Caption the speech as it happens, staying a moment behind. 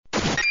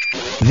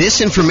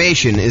This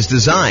information is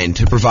designed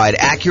to provide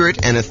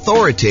accurate and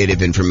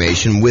authoritative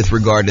information with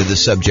regard to the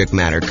subject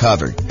matter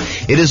covered.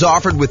 It is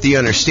offered with the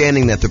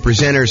understanding that the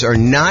presenters are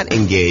not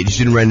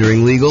engaged in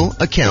rendering legal,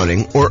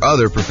 accounting, or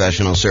other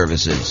professional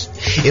services.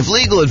 If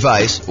legal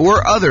advice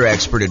or other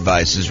expert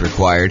advice is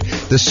required,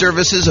 the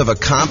services of a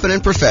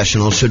competent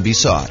professional should be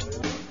sought.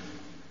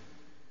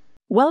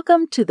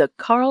 Welcome to the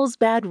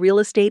Carlsbad Real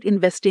Estate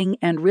Investing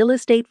and Real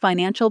Estate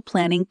Financial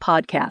Planning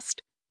Podcast.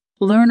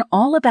 Learn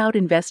all about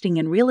investing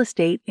in real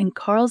estate in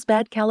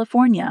Carlsbad,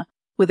 California,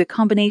 with a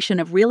combination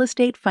of real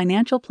estate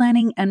financial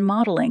planning and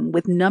modeling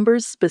with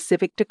numbers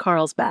specific to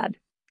Carlsbad,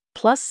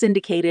 plus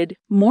syndicated,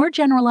 more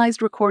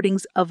generalized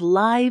recordings of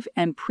live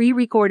and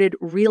pre-recorded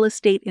real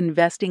estate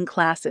investing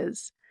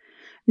classes.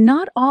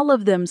 Not all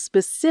of them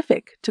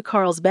specific to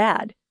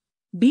Carlsbad.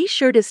 Be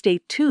sure to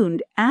stay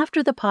tuned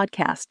after the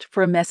podcast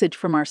for a message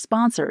from our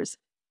sponsors.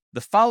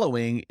 The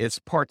following is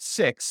part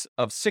 6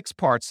 of 6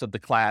 parts of the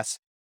class,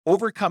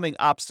 Overcoming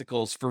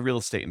Obstacles for Real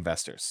Estate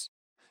Investors.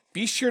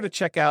 Be sure to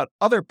check out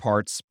other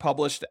parts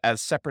published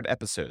as separate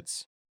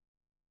episodes.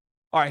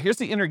 All right, here's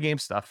the inner game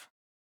stuff.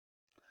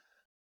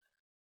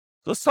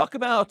 Let's talk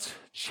about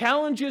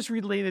challenges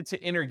related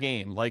to inner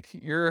game, like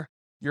your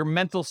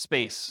mental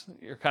space,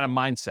 your kind of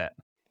mindset.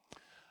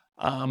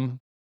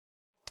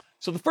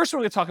 So the first one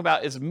we're going to talk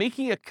about is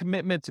making a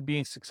commitment to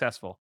being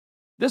successful.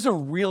 This is a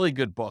really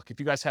good book. If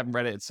you guys haven't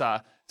read it, it's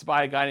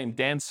by a guy named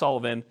Dan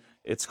Sullivan.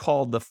 It's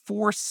called The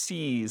 4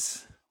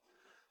 C's.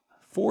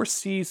 4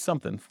 C's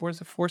something. Is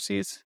it 4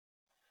 C's?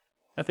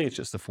 I think it's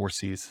just the 4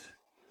 C's.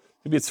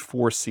 Maybe it's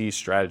 4C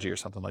strategy or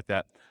something like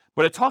that.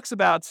 But it talks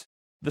about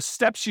the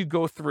steps you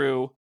go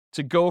through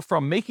to go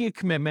from making a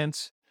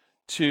commitment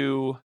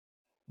to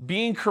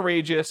being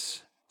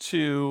courageous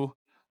to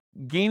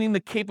gaining the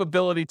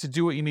capability to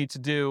do what you need to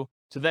do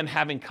to then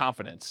having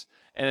confidence.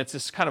 And it's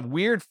this kind of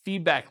weird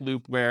feedback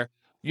loop where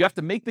you have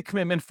to make the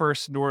commitment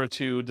first in order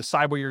to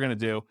decide what you're going to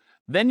do.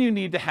 Then you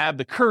need to have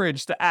the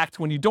courage to act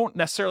when you don't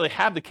necessarily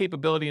have the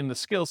capability and the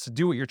skills to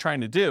do what you're trying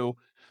to do.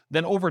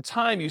 Then over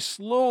time, you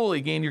slowly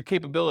gain your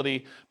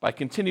capability by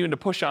continuing to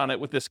push on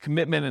it with this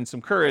commitment and some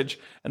courage.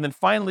 And then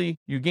finally,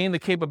 you gain the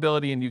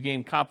capability and you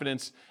gain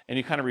confidence and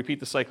you kind of repeat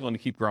the cycle and you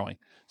keep growing.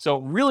 So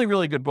really,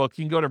 really good book.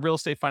 You can go to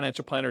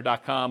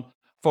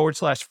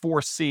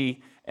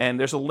realestateFinancialPlanner.com/4C, and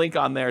there's a link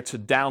on there to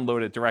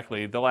download it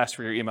directly. They'll ask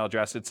for your email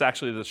address. It's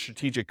actually the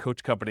Strategic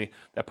Coach Company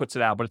that puts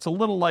it out, but it's a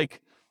little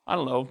like,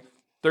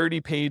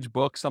 30-page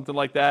book, something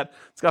like that.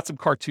 It's got some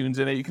cartoons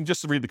in it. You can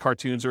just read the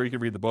cartoons or you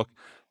can read the book.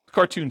 The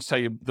cartoons tell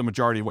you the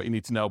majority of what you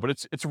need to know, but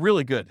it's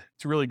really good.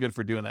 It's really good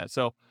for doing that.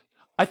 So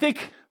I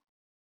think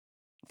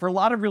for a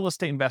lot of real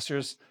estate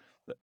investors,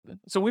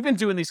 so we've been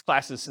doing these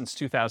classes since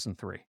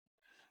 2003.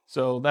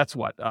 So that's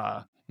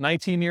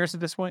 19 years at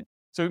this point?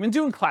 So we've been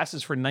doing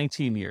classes for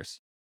 19 years.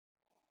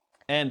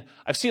 And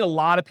I've seen a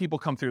lot of people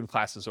come through the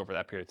classes over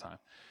that period of time.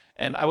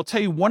 And I will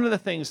tell you, one of the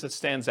things that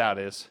stands out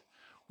is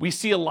we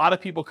see a lot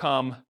of people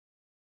come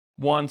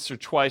once or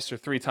twice or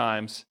 3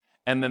 times,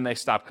 and then they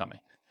stop coming.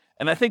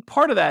 And I think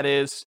part of that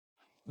is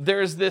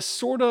there's this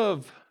sort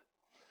of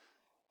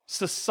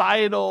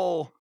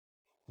societal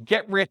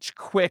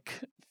get-rich-quick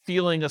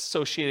feeling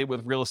associated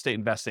with real estate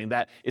investing,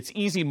 that it's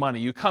easy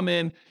money. You come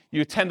in, you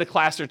attend a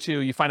class or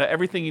 2, you find out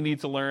everything you need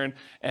to learn,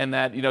 and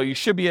that you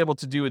should be able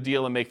to do a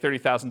deal and make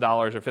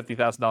 $30,000 or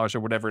 $50,000 or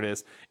whatever it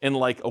is in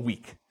like a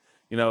week.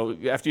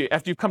 After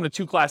you've come to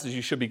 2 classes,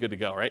 you should be good to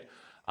go, right?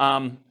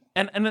 And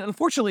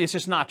unfortunately, it's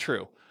just not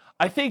true.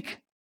 I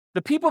think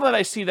the people that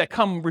I see that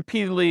come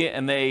repeatedly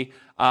and they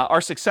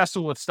are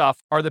successful with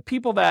stuff are the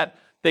people that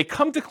they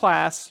come to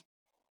class,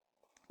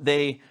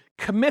 they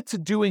commit to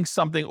doing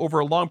something over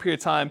a long period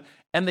of time,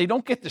 and they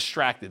don't get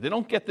distracted. They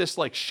don't get this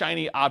like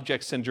shiny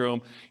object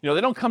syndrome.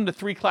 They don't come to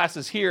 3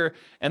 classes here,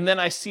 and then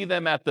I see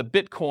them at the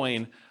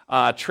Bitcoin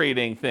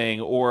trading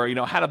thing, or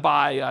how to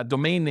buy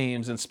domain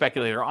names and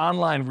speculate, or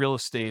online real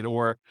estate,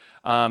 or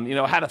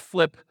how to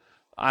flip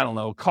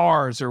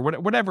cars or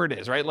whatever it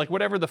is, right? Like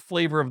whatever the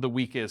flavor of the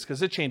week is,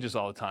 because it changes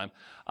all the time.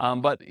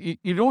 But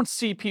you don't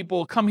see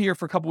people come here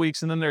for a couple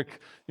weeks and then they're,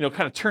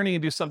 kind of turning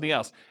and do something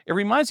else. It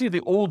reminds me of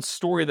the old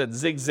story that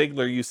Zig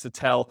Ziglar used to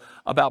tell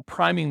about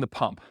priming the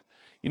pump.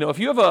 If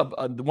you have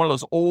one of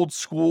those old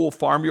school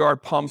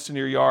farmyard pumps in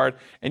your yard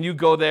and you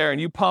go there and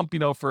you pump,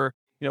 for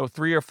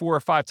 3 or 4 or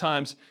 5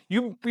 times,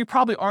 you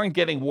probably aren't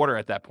getting water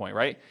at that point,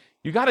 right?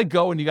 You got to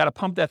go and you got to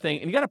pump that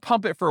thing, and you got to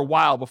pump it for a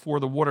while before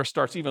the water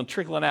starts even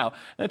trickling out.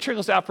 And it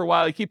trickles out for a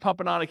while. You keep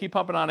pumping on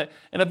it,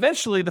 and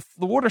eventually the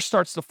water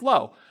starts to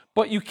flow.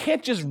 But you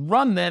can't just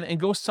run then and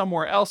go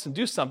somewhere else and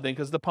do something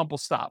because the pump will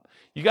stop.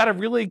 You got to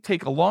really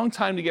take a long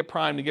time to get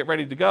primed, to get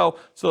ready to go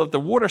so that the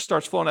water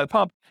starts flowing out of the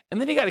pump. And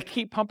then you got to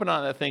keep pumping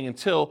on that thing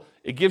until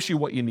it gives you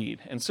what you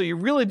need. And so you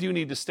really do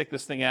need to stick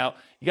this thing out.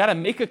 You got to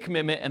make a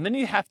commitment, and then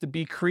you have to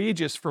be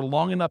courageous for a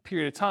long enough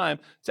period of time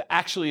to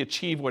actually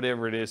achieve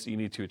whatever it is that you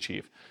need to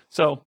achieve.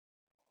 So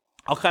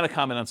I'll kind of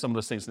comment on some of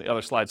those things in the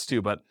other slides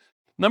too, but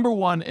number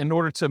one, in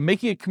order to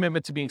making a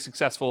commitment to being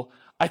successful,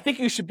 I think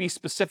you should be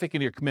specific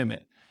in your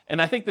commitment.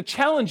 And I think the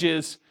challenge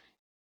is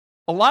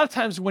a lot of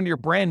times when you're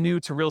brand new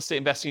to real estate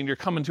investing and you're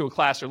coming to a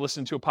class or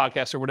listening to a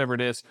podcast or whatever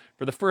it is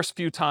for the first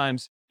few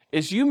times,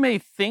 is you may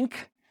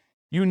think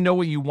you know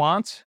what you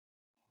want,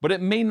 but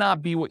it may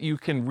not be what you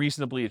can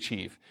reasonably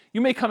achieve.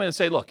 You may come in and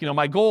say, look,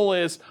 my goal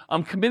is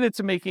I'm committed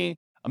to making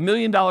 $1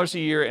 million a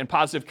year in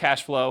positive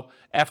cash flow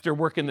after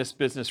working this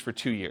business for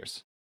 2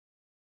 years.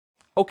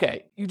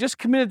 Okay, you just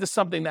committed to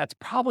something that's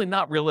probably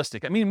not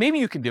realistic. I mean, maybe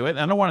you can do it. And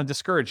I don't want to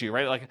discourage you,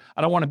 right? Like,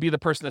 I don't want to be the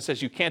person that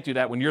says you can't do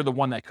that when you're the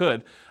one that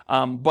could.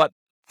 But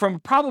from a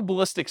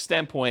probabilistic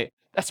standpoint,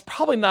 that's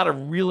probably not a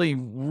really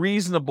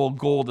reasonable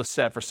goal to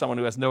set for someone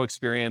who has no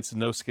experience and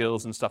no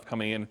skills and stuff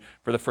coming in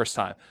for the first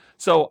time.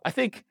 So I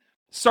think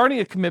starting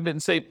a commitment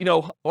and say,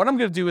 what I'm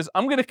going to do is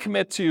I'm going to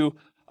commit to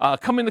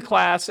coming to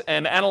class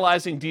and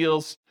analyzing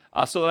deals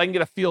so that I can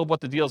get a feel of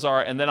what the deals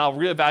are, and then I'll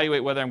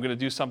reevaluate whether I'm going to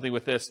do something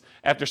with this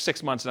after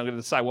 6 months, and I'm going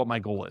to decide what my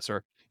goal is,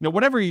 or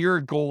whatever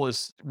your goal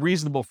is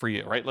reasonable for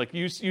you, right? Like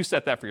you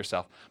set that for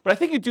yourself. But I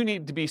think you do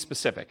need to be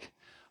specific,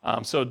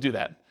 so do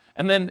that.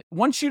 And then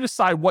once you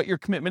decide what your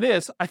commitment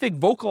is, I think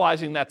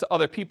vocalizing that to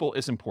other people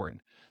is important.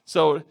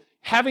 So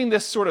having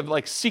this sort of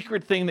like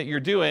secret thing that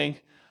you're doing,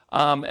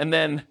 and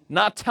then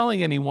not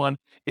telling anyone,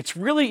 it's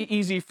really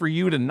easy for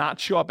you to not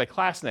show up at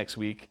class next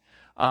week.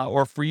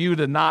 Or for you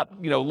to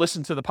not,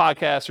 listen to the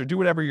podcast or do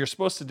whatever you're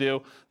supposed to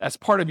do as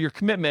part of your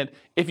commitment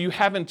if you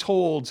haven't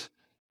told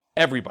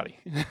everybody.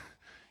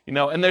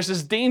 And there's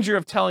this danger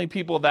of telling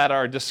people that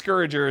are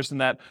discouragers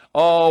and that,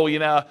 so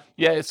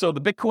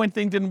the Bitcoin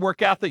thing didn't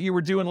work out that you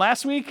were doing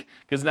last week,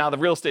 because now the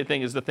real estate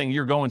thing is the thing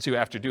you're going to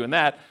after doing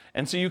that.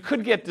 And so you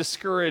could get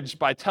discouraged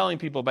by telling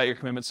people about your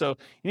commitment. So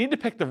you need to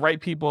pick the right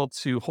people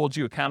to hold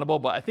you accountable,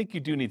 but I think you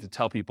do need to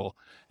tell people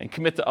and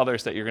commit to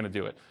others that you're going to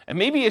do it. And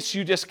maybe it's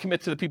you just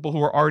commit to the people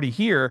who are already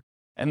here,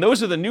 and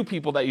those are the new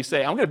people that you say,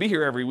 I'm going to be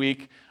here every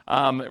week,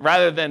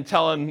 rather than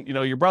telling,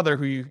 your brother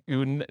who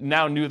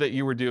now knew that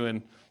you were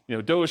doing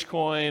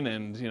Dogecoin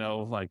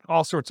and, like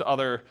all sorts of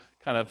other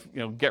kind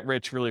of, get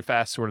rich really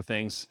fast sort of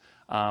things,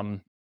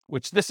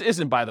 which this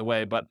isn't, by the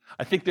way, but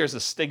I think there's a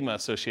stigma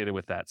associated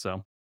with that.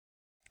 So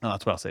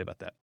that's what I'll say about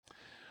that.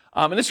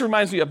 And this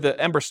reminds me of the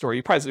Ember story.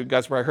 You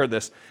guys probably heard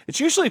this. It's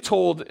usually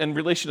told in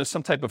relation to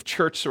some type of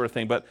church sort of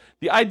thing, but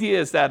the idea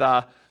is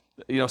that,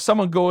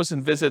 someone goes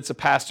and visits a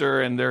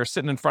pastor and they're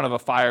sitting in front of a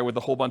fire with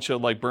a whole bunch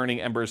of like burning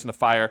embers in the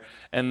fire.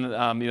 And,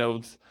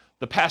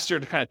 the pastor,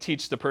 to kind of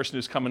teach the person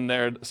who's coming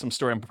there some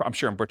story, I'm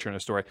sure I'm butchering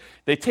a story.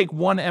 They take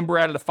one ember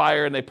out of the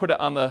fire and they put it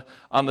on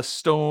the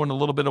stone a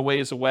little bit of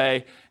ways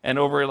away. And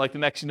over like the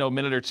next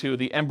minute or two,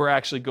 the ember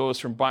actually goes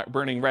from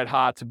burning red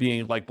hot to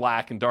being like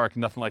black and dark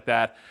and nothing like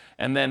that.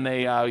 And then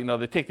they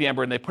they take the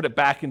ember and they put it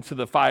back into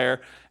the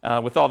fire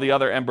with all the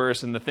other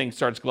embers, and the thing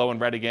starts glowing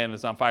red again and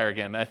it's on fire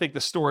again. And I think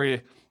the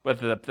story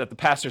that the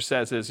pastor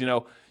says is,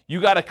 you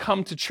got to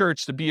come to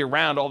church to be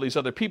around all these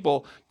other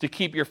people to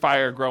keep your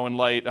fire growing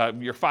light,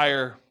 your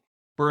fire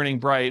burning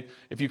bright.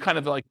 If you kind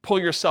of like pull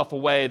yourself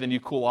away, then you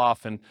cool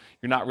off and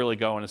you're not really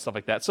going and stuff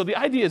like that. So the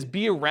idea is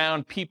be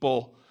around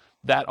people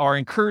that are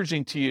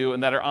encouraging to you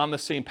and that are on the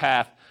same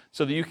path,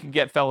 so that you can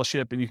get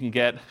fellowship and you can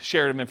get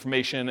shared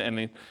information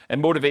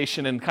and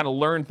motivation and kind of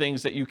learn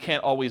things that you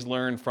can't always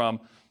learn from,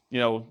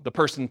 the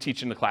person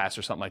teaching the class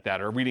or something like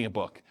that, or reading a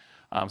book.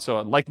 So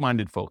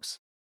like-minded folks.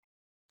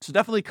 So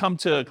definitely come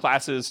to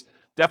classes,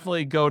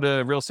 definitely go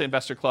to real estate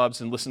investor clubs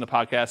and listen to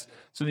podcasts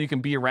so that you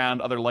can be around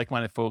other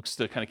like-minded folks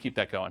to kind of keep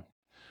that going.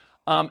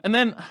 And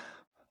then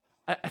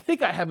I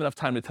think I have enough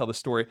time to tell the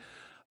story.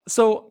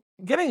 So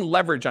getting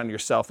leverage on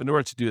yourself in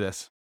order to do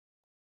this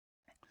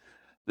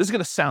is going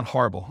to sound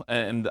horrible.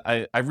 And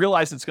I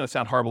realize it's going to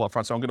sound horrible up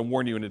front, so I'm going to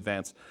warn you in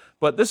advance.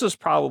 But this was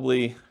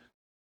probably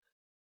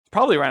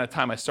around the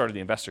time I started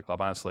the investor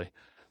club, honestly.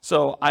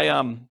 So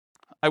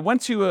I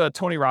went to a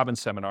Tony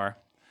Robbins seminar.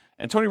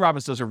 And Tony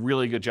Robbins does a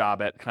really good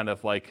job at kind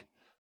of like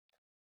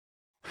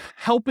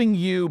helping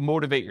you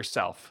motivate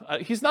yourself.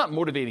 He's not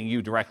motivating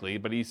you directly,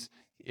 but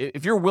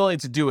if you're willing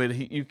to do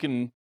it, you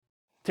can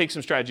take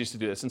some strategies to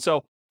do this. And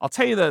so I'll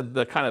tell you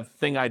the kind of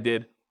thing I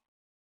did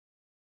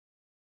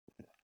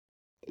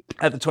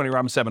at the Tony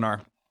Robbins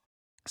seminar.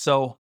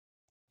 So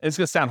it's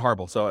going to sound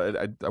horrible,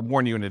 so I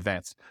warn you in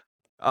advance.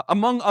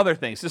 Among other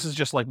things, this is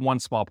just like one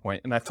small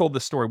point, and I've told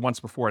this story once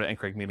before at an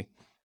NCRAG meeting.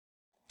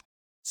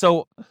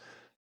 So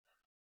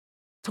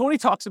Tony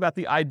talks about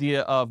the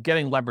idea of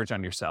getting leverage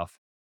on yourself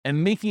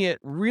and making it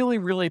really,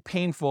 really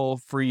painful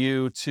for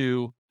you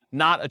to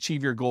not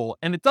achieve your goal.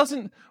 And it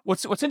doesn't,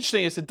 what's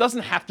interesting is it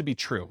doesn't have to be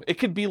true. It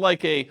could be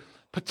like a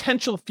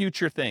potential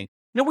future thing.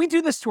 We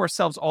do this to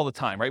ourselves all the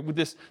time, right? With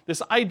this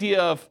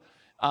idea of,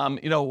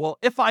 well,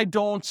 if I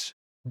don't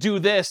do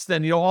this,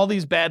 then, all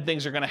these bad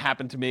things are going to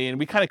happen to me. And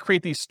we kind of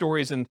create these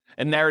stories and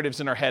narratives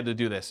in our head to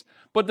do this.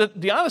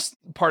 But the honest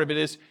part of it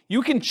is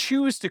you can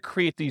choose to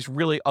create these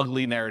really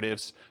ugly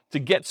narratives to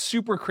get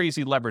super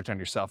crazy leverage on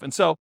yourself. And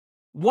so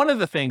one of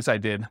the things I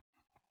did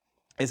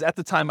is, at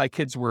the time my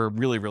kids were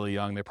really, really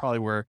young. They probably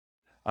were,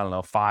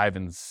 5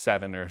 and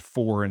 7 or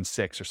 4 and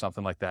 6 or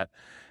something like that.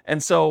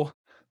 And so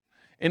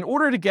in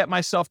order to get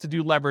myself to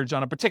do leverage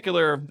on a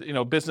particular,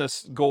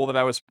 business goal that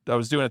I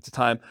was doing at the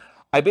time,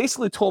 I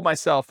basically told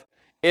myself,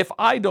 if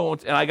I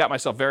don't, and I got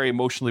myself very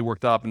emotionally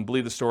worked up and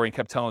believed the story and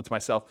kept telling it to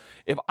myself,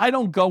 if I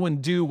don't go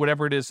and do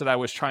whatever it is that I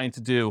was trying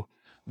to do,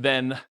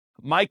 then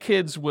my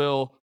kids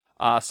will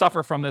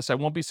suffer from this. I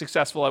won't be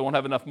successful. I won't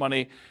have enough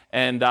money.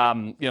 And,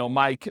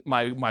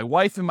 my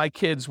wife and my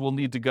kids will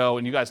need to go,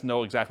 and you guys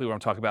know exactly what I'm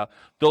talking about.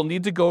 They'll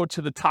need to go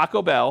to the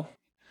Taco Bell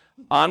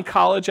on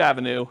College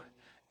Avenue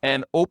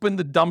and open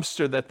the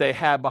dumpster that they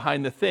have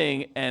behind the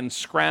thing and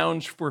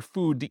scrounge for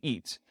food to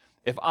eat.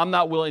 If I'm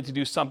not willing to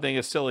do something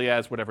as silly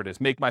as whatever it is,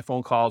 make my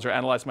phone calls or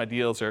analyze my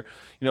deals or,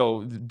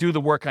 do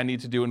the work I need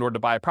to do in order to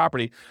buy a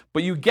property,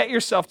 but you get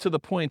yourself to the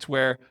point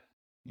where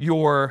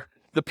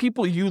the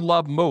people you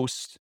love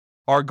most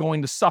are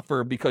going to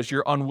suffer because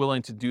you're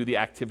unwilling to do the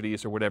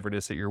activities or whatever it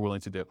is that you're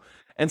willing to do.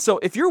 And so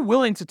if you're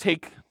willing to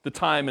take the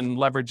time and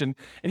leverage, and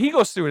he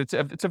goes through it,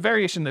 it's a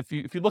variation. If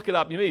you look it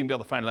up, you may even be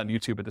able to find it on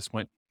YouTube at this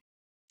point.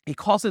 He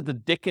calls it the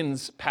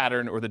Dickens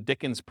pattern or the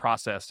Dickens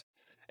process.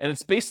 And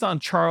it's based on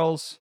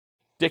Charles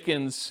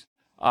Dickens'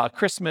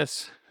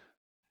 Christmas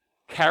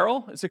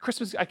Carol. Is it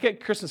Christmas? I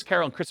get Christmas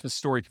Carol and Christmas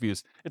Story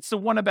confused. It's the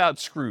one about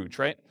Scrooge,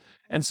 right?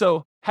 And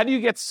so how do you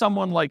get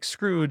someone like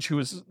Scrooge, who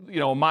is,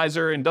 a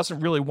miser and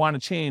doesn't really want to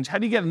change, how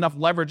do you get enough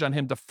leverage on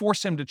him to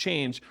force him to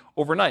change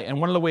overnight? And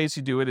one of the ways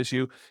you do it is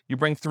you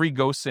bring 3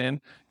 ghosts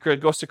in,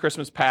 Ghost of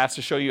Christmas Past,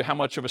 to show you how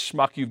much of a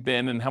schmuck you've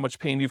been and how much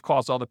pain you've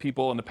caused all the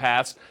people in the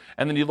past.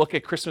 And then you look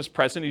at Christmas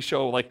Present, you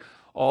show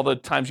all the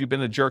times you've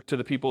been a jerk to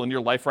the people in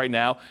your life right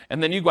now.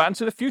 And then you go out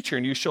into the future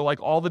and you show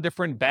all the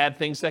different bad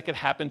things that could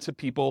happen to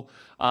people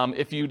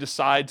if you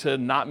decide to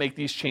not make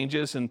these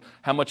changes, and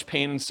how much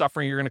pain and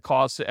suffering you're going to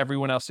cause to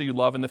everyone else that you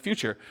love in the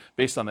future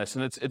based on this.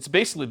 And it's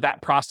basically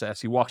that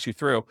process he walks you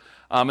through.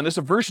 And there's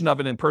a version of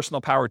it in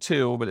Personal Power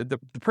 2, but the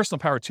Personal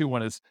Power 2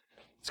 one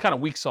it's kind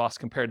of weak sauce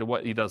compared to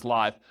what he does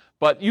live.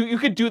 But you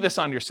could do this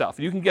on yourself.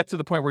 You can get to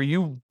the point where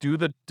you do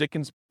the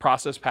Dickens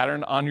process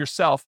pattern on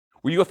yourself,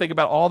 where you go think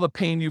about all the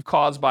pain you've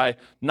caused by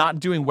not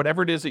doing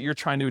whatever it is that you're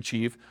trying to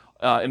achieve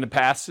in the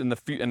past, in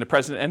the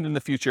present, and in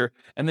the future,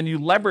 and then you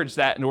leverage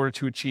that in order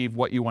to achieve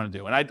what you want to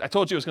do. And I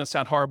told you it was going to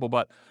sound horrible,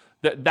 but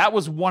that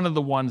was one of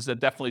the ones that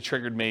definitely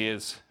triggered me,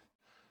 is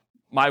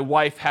my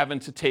wife having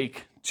to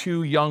take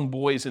 2 young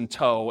boys in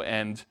tow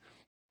and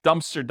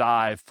dumpster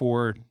dive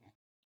for,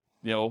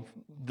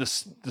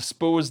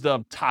 disposed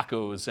of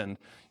tacos and,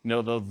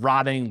 the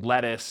rotting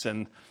lettuce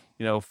and,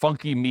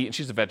 funky meat. And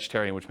she's a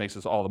vegetarian, which makes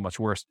this all the much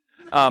worse.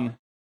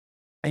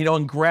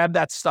 And grab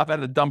that stuff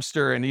out of the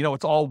dumpster, and,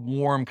 it's all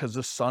warm because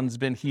the sun's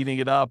been heating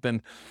it up.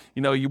 And,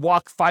 you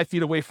walk 5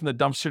 feet away from the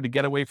dumpster to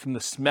get away from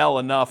the smell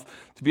enough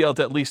to be able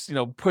to at least,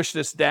 push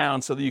this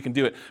down so that you can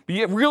do it. But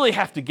you really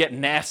have to get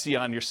nasty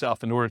on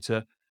yourself in order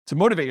to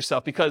motivate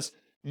yourself, because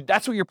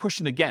that's what you're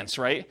pushing against,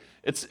 right?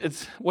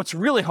 It's what's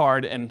really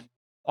hard. And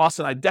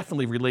Austin, I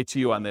definitely relate to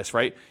you on this,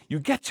 right? You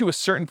get to a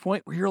certain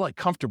point where you're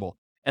comfortable,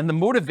 and the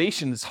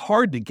motivation is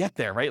hard to get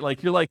there, right?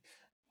 You're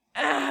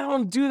I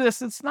don't do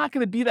this, it's not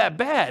going to be that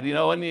bad,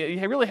 and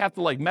you really have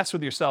to mess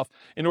with yourself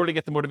in order to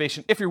get the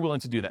motivation if you're willing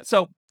to do that.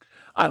 So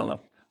I don't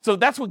know. So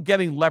that's what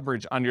getting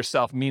leverage on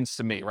yourself means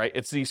to me, right?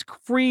 It's these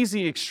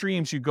crazy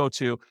extremes you go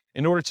to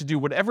in order to do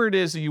whatever it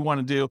is that you want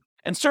to do.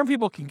 And certain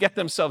people can get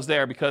themselves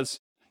there because,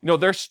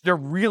 they're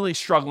really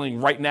struggling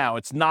right now.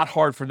 It's not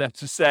hard for them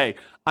to say,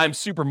 I'm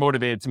super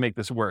motivated to make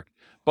this work.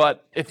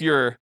 But if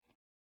you're,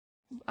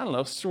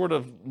 sort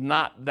of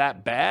not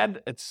that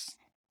bad, it's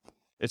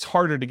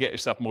harder to get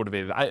yourself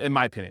motivated, in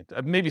my opinion.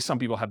 Maybe some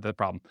people have that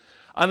problem.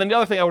 And then the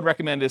other thing I would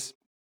recommend is,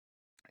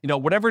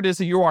 whatever it is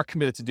that you are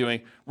committed to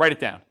doing, write it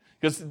down.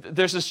 Because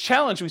there's this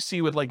challenge we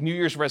see with New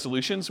Year's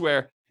resolutions,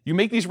 where you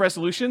make these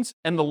resolutions,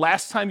 and the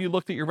last time you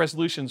looked at your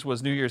resolutions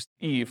was New Year's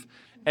Eve,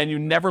 and you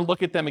never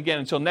look at them again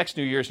until next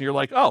New Year's, and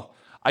you're oh,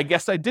 I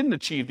guess I didn't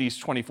achieve these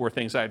 24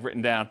 things I had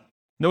written down.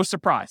 No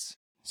surprise.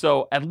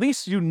 So at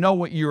least you know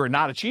what you are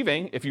not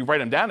achieving if you write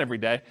them down every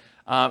day,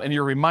 and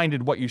you're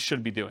reminded what you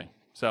should be doing.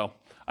 So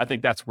I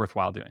think that's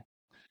worthwhile doing.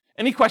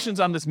 Any questions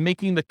on this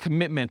making the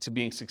commitment to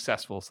being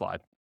successful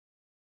slide?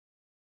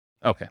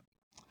 Okay.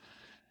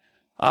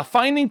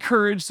 Finding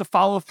courage to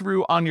follow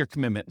through on your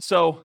commitment.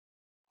 So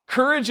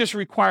courage is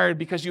required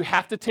because you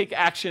have to take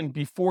action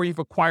before you've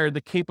acquired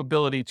the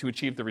capability to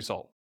achieve the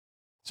result.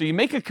 So you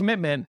make a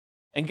commitment,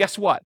 and guess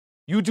what?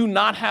 You do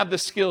not have the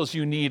skills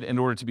you need in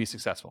order to be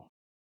successful.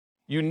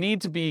 You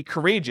need to be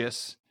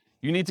courageous.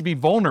 You need to be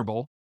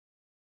vulnerable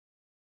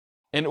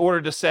in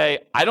order to say,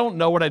 I don't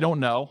know what I don't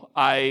know.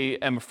 I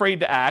am afraid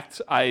to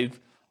act. I'm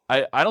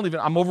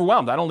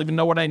overwhelmed. I don't even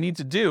know what I need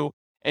to do.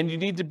 And you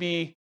need to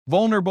be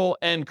vulnerable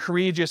and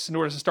courageous in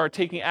order to start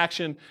taking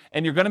action.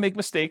 And you're going to make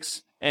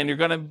mistakes, and you're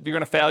going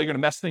to fail. You're going to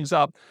mess things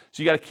up.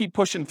 So you got to keep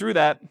pushing through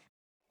that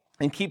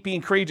and keep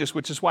being courageous,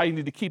 which is why you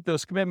need to keep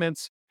those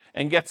commitments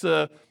and get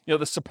to,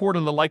 the support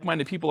of the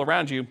like-minded people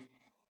around you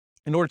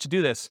in order to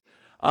do this.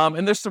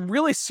 And there's some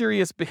really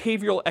serious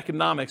behavioral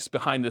economics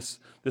behind this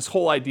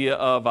whole idea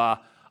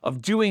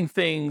of doing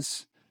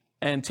things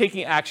and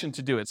taking action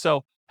to do it.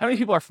 So how many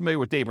people are familiar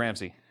with Dave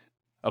Ramsey?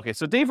 Okay,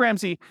 so Dave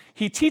Ramsey,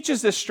 he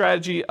teaches this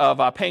strategy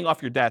of paying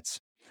off your debts.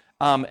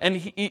 And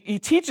he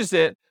teaches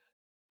it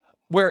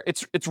where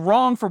it's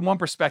wrong from one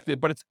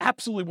perspective, but it's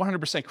absolutely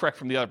 100% correct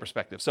from the other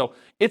perspective. So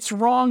it's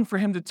wrong for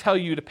him to tell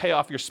you to pay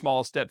off your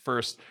smallest debt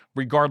first,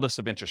 regardless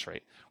of interest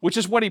rate, which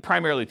is what he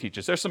primarily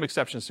teaches. There's some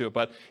exceptions to it,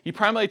 but he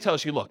primarily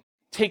tells you, look,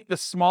 take the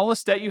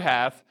smallest debt you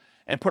have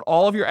and put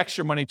all of your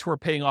extra money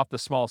toward paying off the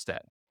smallest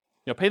debt.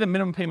 Pay the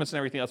minimum payments and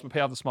everything else, but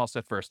pay off the smallest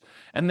debt first.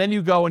 And then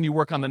you go and you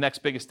work on the next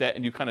biggest debt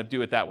and you kind of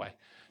do it that way.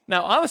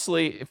 Now,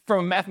 honestly, from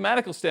a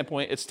mathematical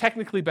standpoint, it's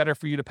technically better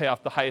for you to pay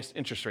off the highest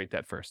interest rate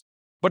debt first.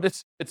 But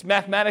it's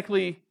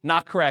mathematically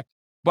not correct.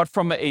 But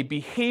from a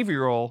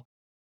behavioral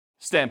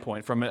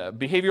standpoint, from a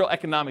behavioral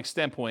economic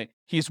standpoint,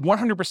 he's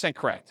 100%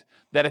 correct.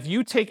 That if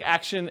you take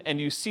action and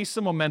you see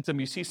some momentum,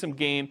 you see some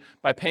gain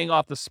by paying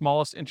off the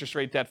smallest interest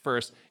rate debt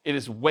first, it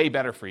is way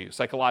better for you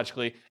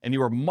psychologically, and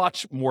you are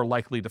much more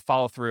likely to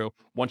follow through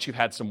once you've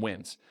had some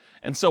wins.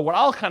 And so what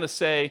I'll kind of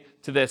say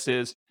to this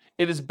is,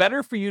 it is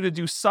better for you to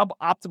do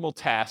suboptimal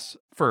tasks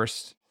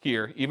first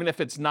here, even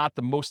if it's not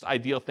the most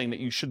ideal thing that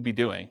you should be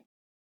doing,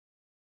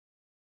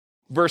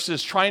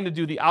 versus trying to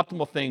do the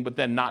optimal thing but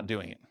then not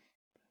doing it.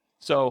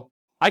 So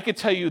I could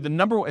tell you the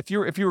number, if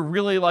you're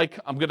really like,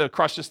 I'm going to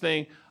crush this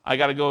thing, I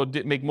got to go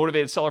make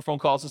motivated seller phone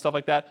calls and stuff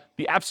like that,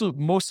 the absolute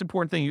most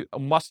important thing you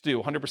must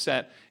do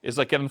 100% is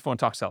like get on the phone and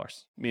talk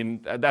sellers. I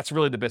mean, that's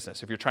really the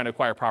business. If you're trying to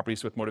acquire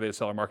properties with motivated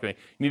seller marketing,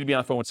 you need to be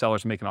on the phone with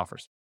sellers and making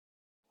offers.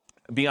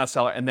 Being on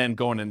seller and then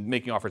going and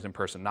making offers in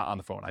person, not on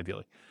the phone,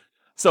 ideally.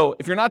 So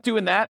if you're not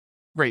doing that,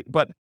 great.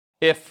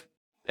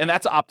 And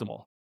that's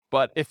optimal.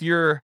 But if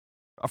you're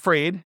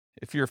afraid,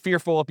 if you're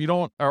fearful, if you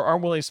don't or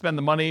aren't willing to spend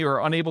the money or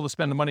unable to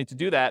spend the money to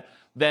do that,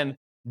 then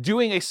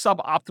doing a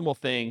suboptimal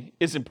thing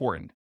is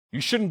important.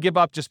 You shouldn't give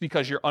up just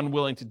because you're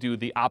unwilling to do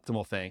the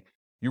optimal thing.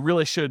 You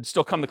really should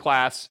still come to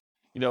class,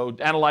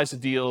 analyze the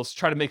deals,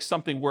 try to make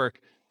something work,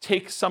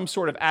 take some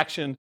sort of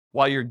action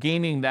while you're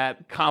gaining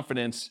that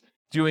confidence,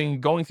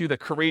 going through the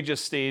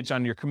courageous stage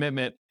on your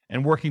commitment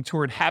and working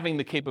toward having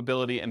the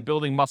capability and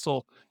building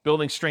muscle,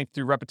 building strength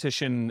through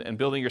repetition and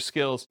building your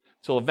skills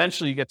till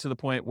eventually you get to the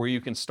point where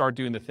you can start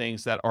doing the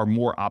things that are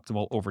more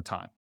optimal over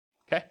time.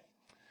 Okay?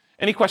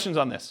 Any questions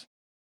on this?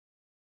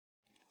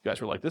 You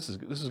guys were like, this is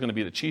going to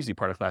be the cheesy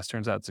part of class.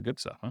 Turns out it's the good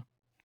stuff, huh?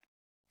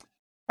 All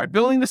right,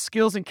 building the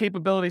skills and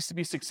capabilities to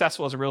be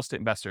successful as a real estate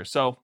investor.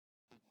 So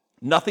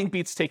nothing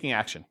beats taking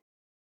action.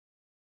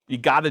 You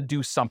got to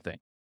do something.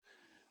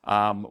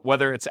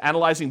 Whether it's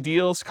analyzing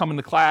deals, coming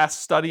to class,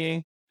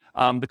 studying,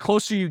 the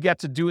closer you get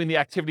to doing the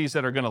activities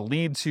that are going to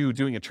lead to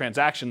doing a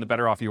transaction, the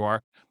better off you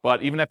are.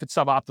 But even if it's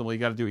suboptimal, you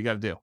got to do what you got to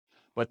do.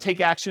 But take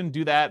action,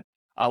 do that.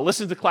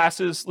 Listen to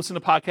classes, listen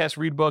to podcasts,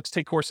 read books,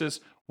 take courses,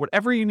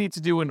 whatever you need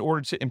to do in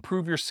order to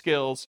improve your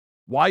skills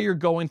while you're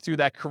going through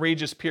that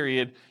courageous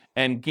period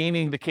and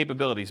gaining the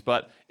capabilities.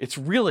 But it's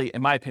really,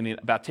 in my opinion,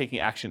 about taking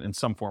action in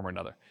some form or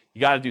another. You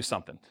got to do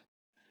something.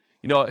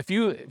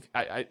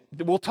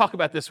 We'll talk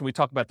about this when we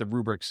talk about the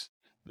rubrics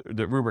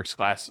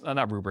class,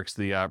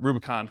 the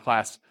Rubicon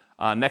class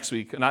next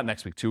week, not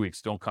next week, 2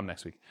 weeks, don't come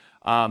next week.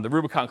 The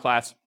Rubicon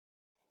class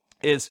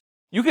is,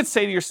 you could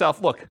say to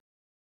yourself, look,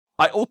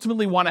 I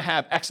ultimately want to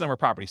have X number of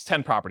properties,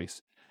 10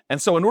 properties. And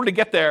so in order to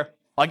get there,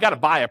 I got to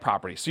buy a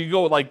property. So you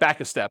go back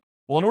a step.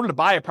 Well, in order to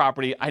buy a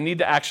property, I need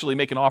to actually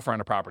make an offer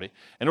on a property.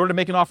 In order to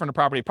make an offer on a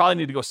property, I probably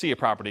need to go see a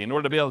property. In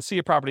order to be able to see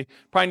a property,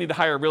 probably need to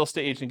hire a real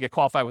estate agent and get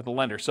qualified with a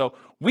lender. So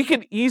we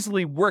can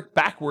easily work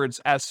backwards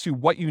as to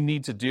what you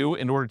need to do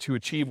in order to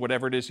achieve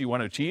whatever it is you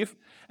want to achieve.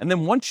 And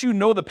then once you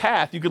know the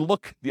path, you can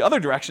look the other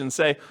direction and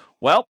say,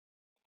 well,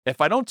 if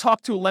I don't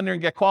talk to a lender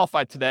and get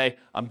qualified today,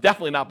 I'm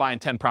definitely not buying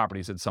 10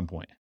 properties at some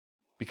point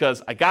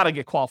because I got to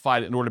get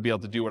qualified in order to be able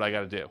to do what I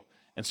got to do.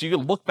 And so you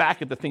can look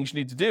back at the things you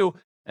need to do,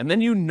 and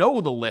then you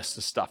know the list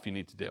of stuff you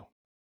need to do,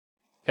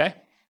 okay?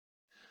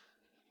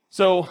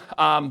 So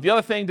the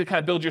other thing to kind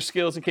of build your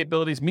skills and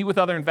capabilities, meet with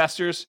other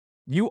investors.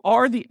 You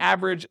are the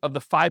average of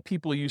the 5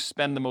 people you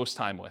spend the most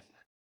time with.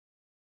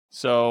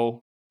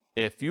 So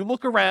if you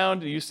look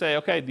around and you say,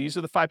 okay, these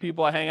are the 5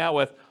 people I hang out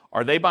with,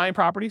 are they buying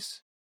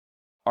properties?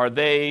 Are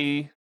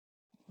they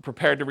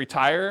prepared to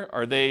retire?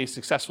 Are they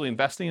successfully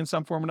investing in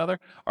some form or another?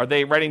 Are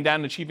they writing down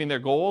and achieving their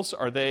goals?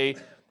 Are they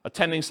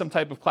attending some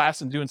type of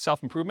class and doing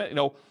self-improvement?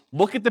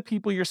 Look at the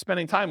people you're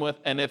spending time with,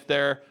 and if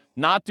they're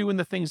not doing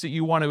the things that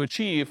you want to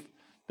achieve,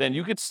 then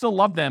you could still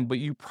love them, but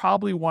you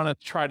probably want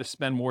to try to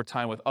spend more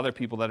time with other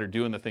people that are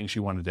doing the things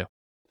you want to do.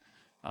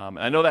 And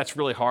I know that's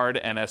really hard,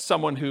 and as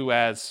someone who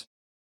has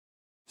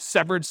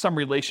severed some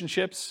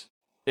relationships,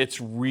 it's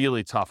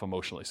really tough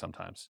emotionally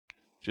sometimes.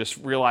 Just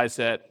realize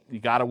that you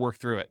got to work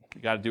through it.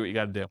 You got to do what you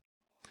got to do.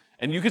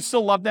 And you can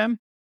still love them,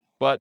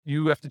 but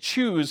you have to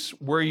choose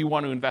where you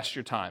want to invest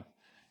your time.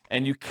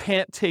 And you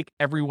can't take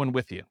everyone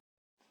with you.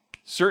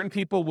 Certain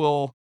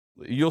people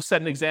you'll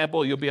set an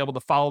example, you'll be able to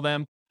follow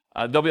them.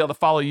 They'll be able to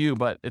follow you,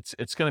 but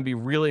it's going to be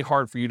really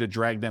hard for you to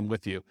drag them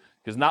with you.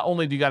 Because not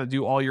only do you got to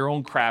do all your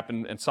own crap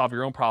and solve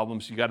your own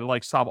problems, you got to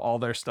solve all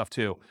their stuff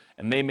too.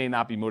 And they may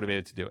not be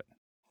motivated to do it.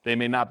 They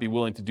may not be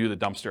willing to do the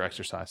dumpster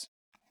exercise.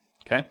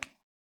 Okay?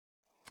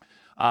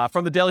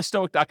 From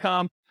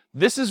thedailystoic.com,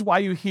 this is why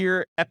you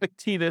hear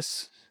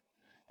Epictetus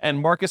and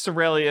Marcus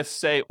Aurelius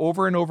say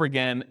over and over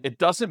again, it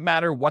doesn't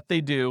matter what they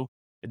do,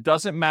 it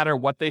doesn't matter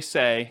what they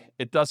say,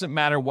 it doesn't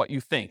matter what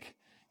you think.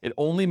 It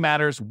only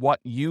matters what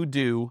you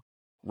do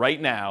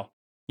right now,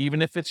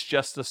 even if it's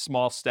just a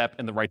small step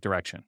in the right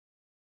direction.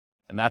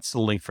 And that's the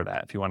link for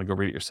that if you want to go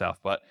read it yourself.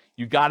 But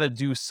you got to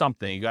do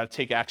something. You got to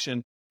take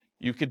action.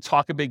 You could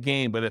talk a big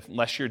game, but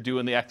unless you're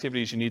doing the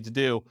activities you need to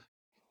do,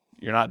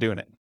 you're not doing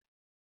it.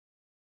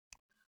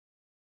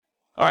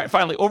 All right,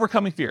 finally,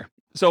 overcoming fear.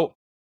 So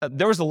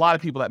there was a lot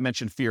of people that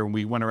mentioned fear when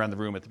we went around the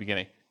room at the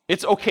beginning.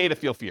 It's okay to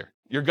feel fear.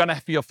 You're going to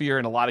feel fear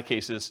in a lot of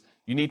cases.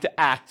 You need to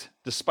act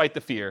despite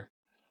the fear.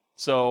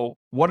 So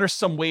what are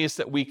some ways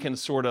that we can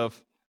sort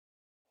of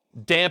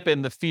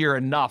dampen the fear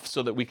enough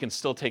so that we can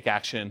still take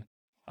action?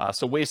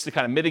 So ways to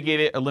kind of mitigate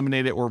it,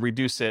 eliminate it, or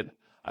reduce it.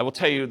 I will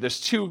tell you there's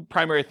two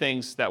primary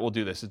things that will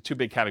do this. It's two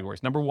big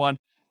categories. Number one,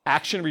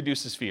 action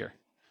reduces fear.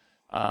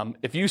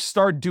 If you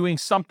start doing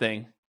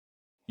something,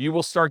 you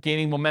will start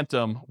gaining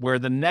momentum where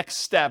the next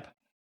step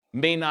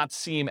may not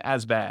seem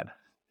as bad.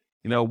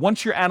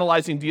 Once you're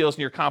analyzing deals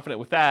and you're confident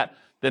with that,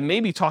 then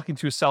maybe talking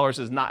to sellers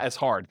is not as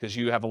hard because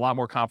you have a lot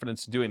more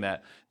confidence in doing that.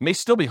 It may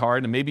still be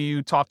hard, and maybe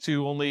you talk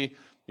to only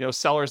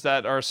sellers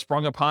that are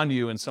sprung upon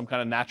you in some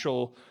kind of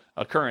natural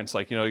occurrence,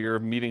 like you're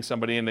meeting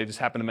somebody and they just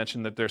happen to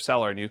mention that they're a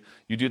seller, and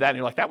you do that and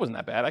you're like, that wasn't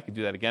that bad, I could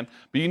do that again.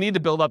 But you need to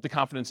build up the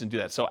confidence and do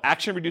that. So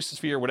action reduces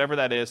fear, whatever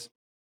that is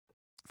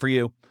for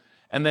you.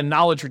 And then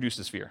knowledge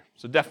reduces fear.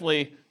 So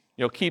definitely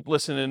keep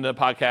listening to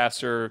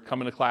podcasts or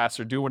coming to class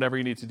or do whatever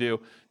you need to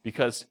do,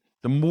 because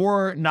the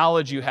more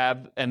knowledge you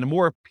have and the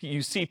more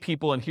you see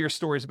people and hear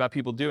stories about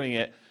people doing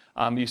it,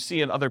 you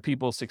see and other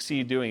people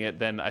succeed doing it,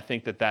 then I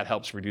think that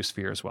helps reduce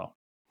fear as well.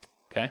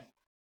 Okay?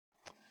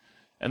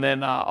 And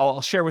then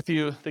I'll share with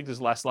you, I think this is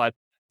the last slide,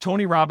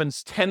 Tony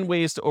Robbins' 10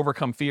 ways to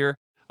overcome fear.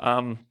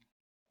 I'll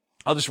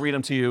just read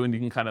them to you and you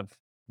can kind of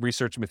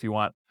research them if you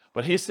want.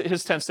 But his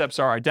 10 steps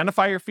are: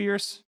 identify your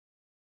fears,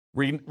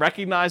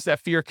 recognize that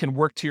fear can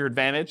work to your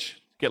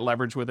advantage, get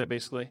leverage with it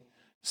basically.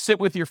 Sit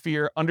with your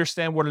fear,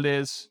 understand what it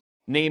is,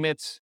 name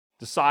it,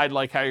 decide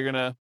like how you're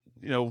gonna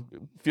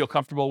feel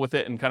comfortable with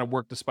it and kind of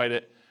work despite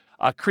it.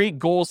 Create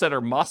goals that are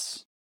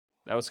musts.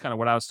 That was kind of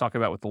what I was talking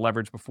about with the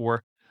leverage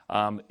before.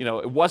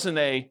 It wasn't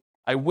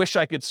I wish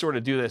I could sort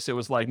of do this. It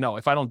was like, no,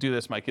 if I don't do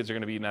this, my kids are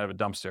going to be eaten out of a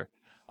dumpster.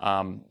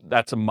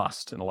 That's a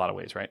must in a lot of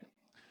ways, right?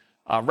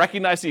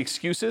 Recognize the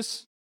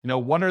excuses.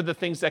 What are the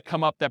things that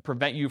come up that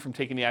prevent you from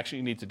taking the action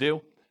you need to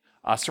do?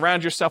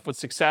 Surround yourself with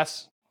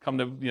success. Come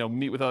to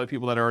meet with other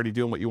people that are already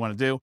doing what you want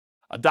to do.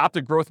 Adopt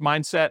a growth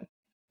mindset.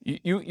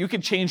 You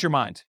can change your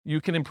mind. You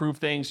can improve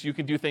things. You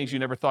can do things you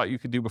never thought you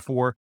could do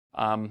before.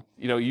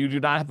 You do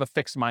not have a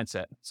fixed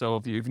mindset. So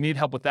if you need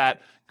help with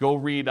that, go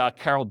read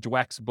Carol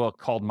Dweck's book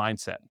called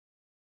Mindset.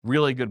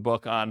 Really good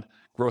book on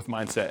growth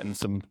mindset and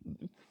some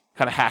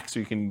kind of hacks so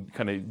you can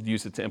kind of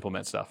use it to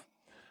implement stuff.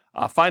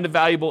 Find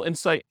valuable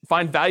insight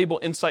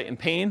in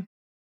pain.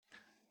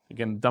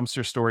 Again,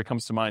 dumpster story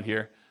comes to mind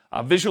here.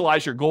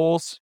 Visualize your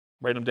goals,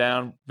 write them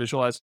down,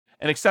 visualize,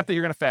 and accept that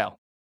you're going to fail.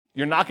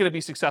 You're not going to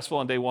be successful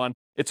on day one.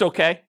 It's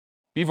okay.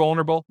 Be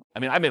vulnerable. I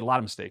made a lot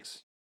of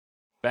mistakes.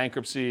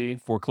 Bankruptcy,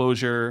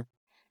 foreclosure,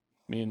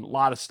 a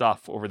lot of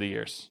stuff over the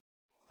years.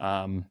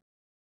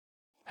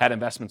 Had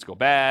investments go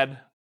bad.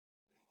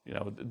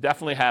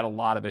 Definitely had a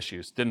lot of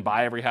issues. Didn't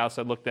buy every house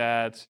I looked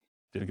at.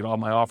 Didn't get all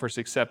my offers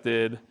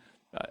accepted.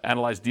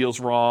 Analyzed deals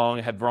wrong.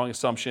 Had wrong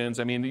assumptions.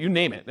 You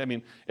name it.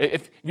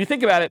 If you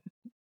think about it,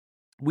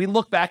 we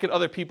look back at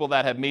other people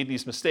that have made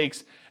these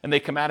mistakes and they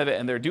come out of it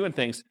and they're doing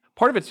things.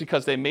 Part of it's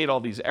because they made all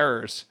these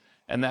errors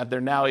and that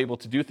they're now able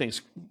to do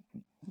things,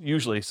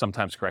 usually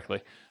sometimes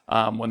correctly,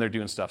 when they're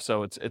doing stuff.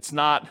 So it's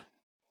not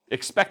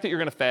expect that you're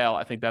going to fail.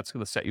 I think that's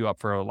going to set you up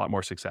for a lot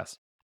more success.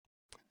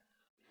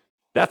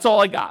 That's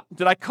all I got.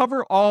 Did I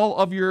cover all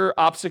of your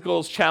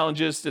obstacles,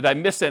 challenges? Did I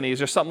miss any? Is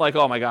there something like,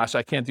 oh my gosh,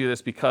 I can't do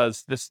this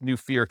because this new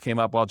fear came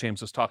up while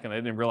James was talking. I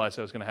didn't realize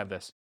I was going to have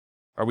this.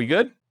 Are we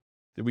good?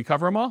 Did we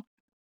cover them all?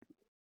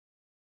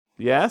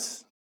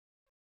 Yes?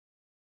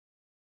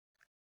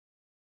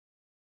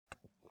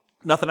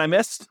 Nothing I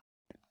missed?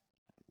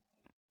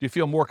 Do you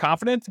feel more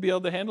confident to be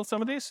able to handle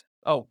some of these?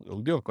 Oh,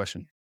 we do have a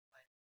question.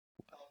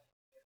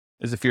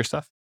 Is it fear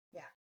stuff?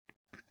 Yeah.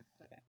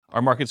 Okay.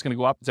 Our market's going to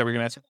go up? Is that what you're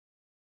going to answer?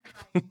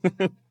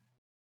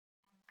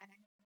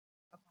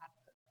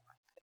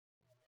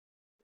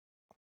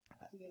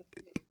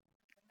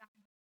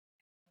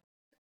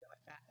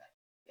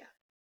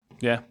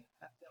 Yeah.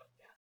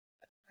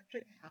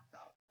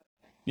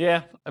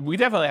 Yeah, we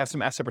definitely have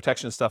some asset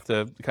protection stuff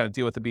to kind of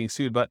deal with it being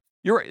sued, but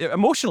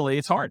emotionally,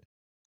 it's hard.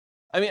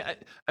 I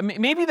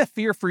mean, maybe the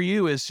fear for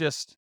you is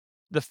just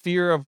the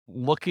fear of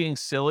looking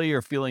silly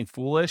or feeling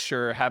foolish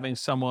or having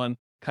someone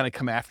kind of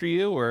come after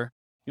you, or,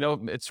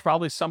 it's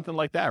probably something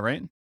like that,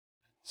 right?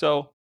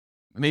 So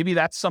maybe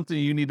that's something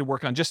you need to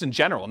work on just in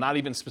general, not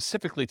even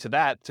specifically to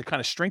that, to kind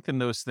of strengthen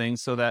those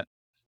things so that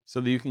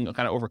you can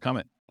kind of overcome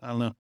it. I don't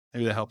know.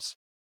 Maybe that helps.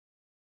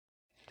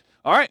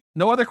 All right.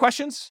 No other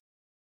questions?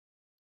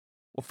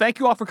 Well, thank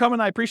you all for coming.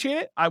 I appreciate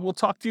it. I will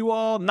talk to you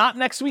all not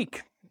next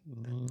week.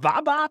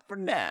 Bye-bye for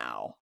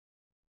now.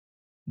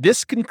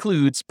 This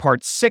concludes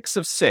part 6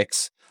 of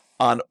 6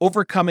 on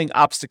overcoming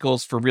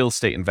obstacles for real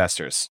estate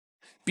investors.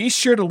 Be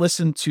sure to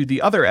listen to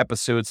the other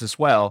episodes as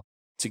well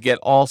to get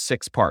all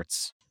 6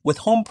 parts. With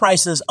home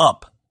prices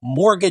up,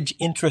 mortgage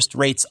interest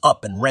rates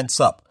up and rents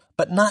up,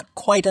 but not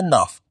quite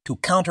enough to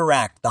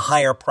counteract the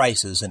higher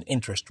prices and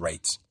interest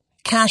rates.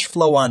 Cash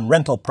flow on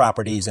rental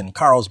properties in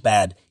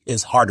Carlsbad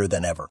is harder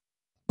than ever.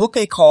 Book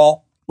a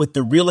call with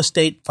the Real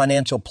Estate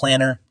Financial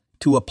Planner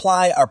to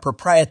apply our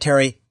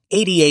proprietary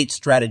 88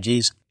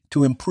 strategies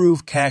to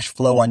improve cash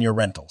flow on your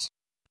rentals.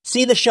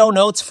 See the show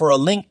notes for a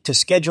link to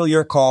schedule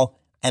your call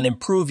and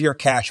improve your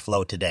cash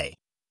flow today.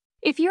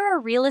 If you're a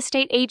real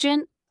estate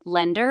agent,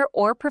 lender,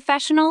 or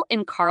professional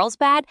in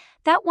Carlsbad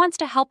that wants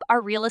to help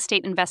our real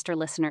estate investor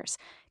listeners,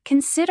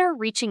 consider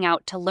reaching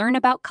out to learn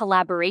about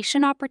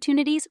collaboration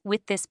opportunities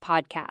with this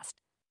podcast.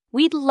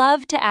 We'd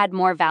love to add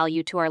more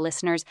value to our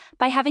listeners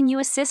by having you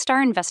assist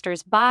our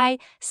investors buy,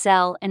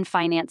 sell, and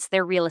finance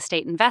their real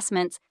estate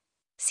investments.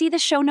 See the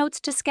show notes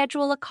to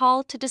schedule a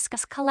call to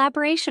discuss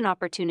collaboration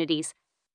opportunities.